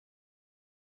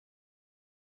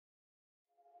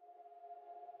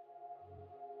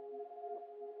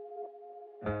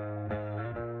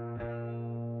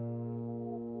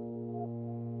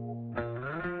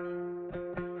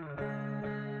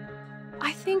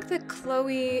think that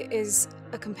Chloe is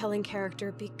a compelling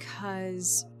character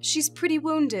because she's pretty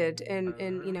wounded in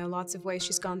lots of ways.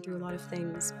 She's gone through a lot of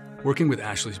things. Working with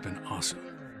Ashley's been awesome.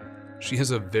 She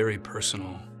has a very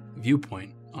personal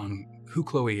viewpoint on who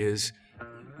Chloe is,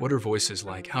 what her voice is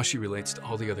like, how she relates to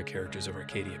all the other characters of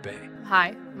Arcadia Bay.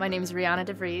 Hi, my name is Rihanna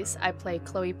DeVries. I play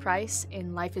Chloe Price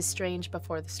in Life is Strange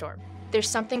Before the Storm. There's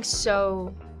something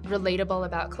so relatable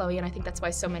about Chloe, and I think that's why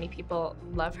so many people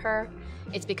love her.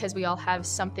 It's because we all have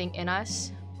something in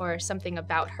us or something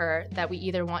about her that we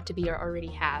either want to be or already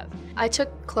have. I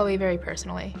took Chloe very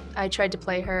personally. I tried to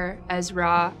play her as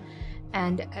raw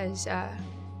and as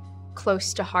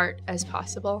close to heart as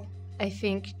possible. I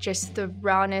think just the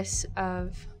rawness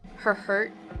of her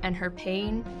hurt and her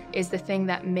pain is the thing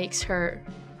that makes her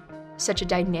such a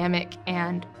dynamic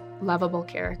and lovable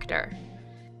character.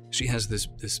 She has this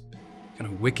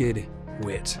kind of wicked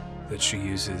wit that she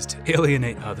uses to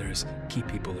alienate others, keep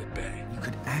people at bay. You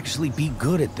could actually be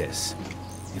good at this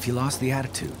if you lost the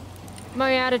attitude.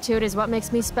 My attitude is what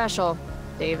makes me special,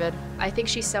 David. I think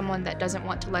she's someone that doesn't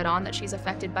want to let on that she's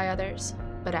affected by others,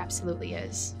 but absolutely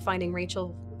is. Finding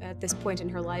Rachel at this point in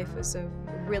her life was a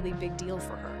really big deal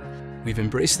for her. We've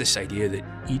embraced this idea that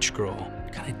each girl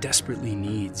kind of desperately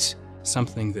needs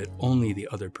something that only the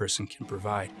other person can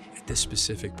provide at this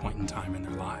specific point in time in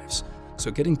their lives.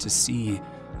 So getting to see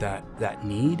that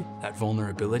need, that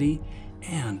vulnerability,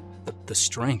 and the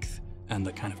strength and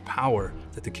the kind of power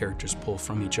that the characters pull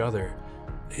from each other,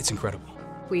 it's incredible.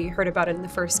 We heard about it in the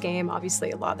first game, obviously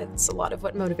it's a lot of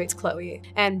what motivates Chloe.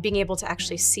 And being able to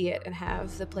actually see it and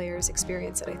have the players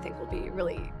experience it, I think will be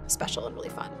really special and really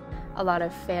fun. A lot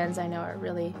of fans I know are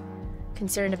really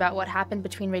concerned about what happened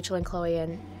between Rachel and Chloe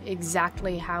and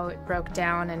exactly how it broke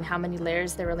down and how many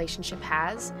layers their relationship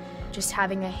has. Just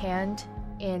having a hand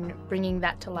in bringing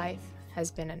that to life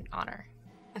has been an honor.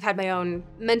 I've had my own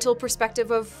mental perspective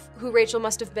of who Rachel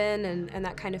must have been and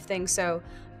that kind of thing, so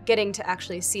getting to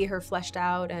actually see her fleshed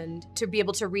out and to be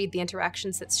able to read the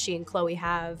interactions that she and Chloe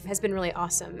have has been really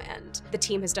awesome, and the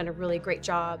team has done a really great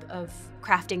job of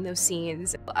crafting those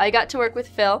scenes. I got to work with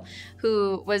Phil,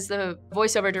 who was the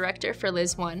voiceover director for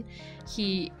Liz 1.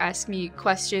 He asked me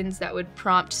questions that would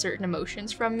prompt certain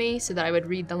emotions from me so that I would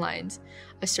read the lines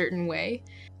a certain way.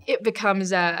 It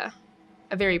becomes a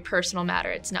very personal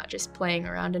matter. It's not just playing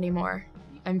around anymore.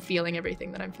 I'm feeling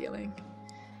everything that I'm feeling.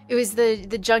 It was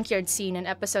the junkyard scene in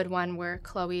episode 1 where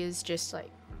Chloe is just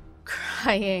like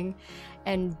crying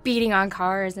and beating on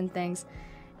cars and things.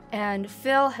 And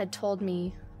Phil had told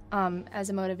me as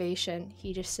a motivation,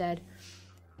 he just said,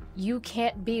 "You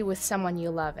can't be with someone you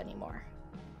love anymore."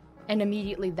 And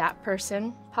immediately that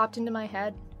person popped into my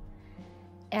head.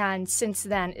 And since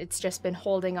then, it's just been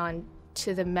holding on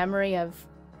to the memory of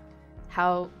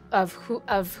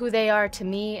who they are to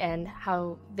me and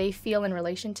how they feel in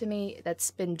relation to me.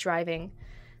 That's been driving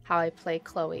how I play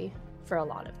Chloe for a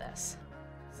lot of this.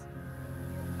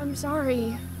 I'm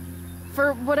sorry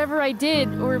for whatever I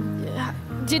did or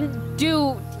didn't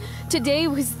do. Today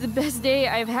was the best day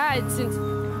I've had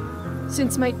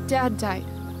since my dad died.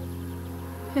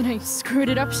 And I screwed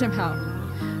it up somehow.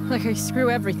 Like I screw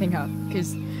everything up,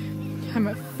 because I'm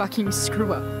a fucking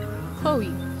screw up.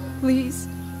 Chloe, please.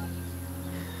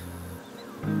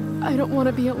 I don't want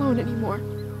to be alone anymore.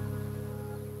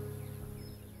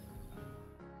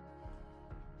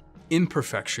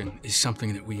 Imperfection is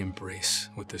something that we embrace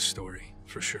with this story,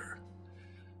 for sure.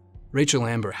 Rachel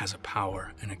Amber has a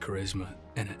power and a charisma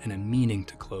and a meaning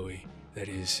to Chloe that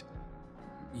is,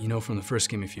 from the first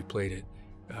game if you played it,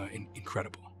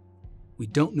 incredible. We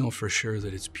don't know for sure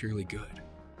that it's purely good.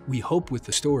 We hope with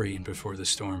the story in Before the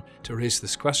Storm to raise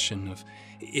this question of,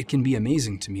 it can be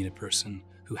amazing to meet a person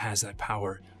who has that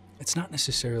power. It's not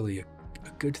necessarily a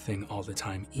good thing all the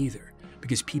time either,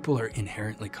 because people are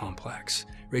inherently complex.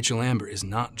 Rachel Amber is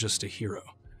not just a hero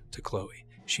to Chloe.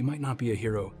 She might not be a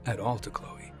hero at all to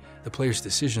Chloe. The player's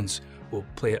decisions will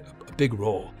play a big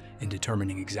role in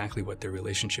determining exactly what their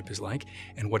relationship is like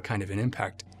and what kind of an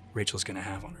impact Rachel's going to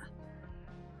have on her.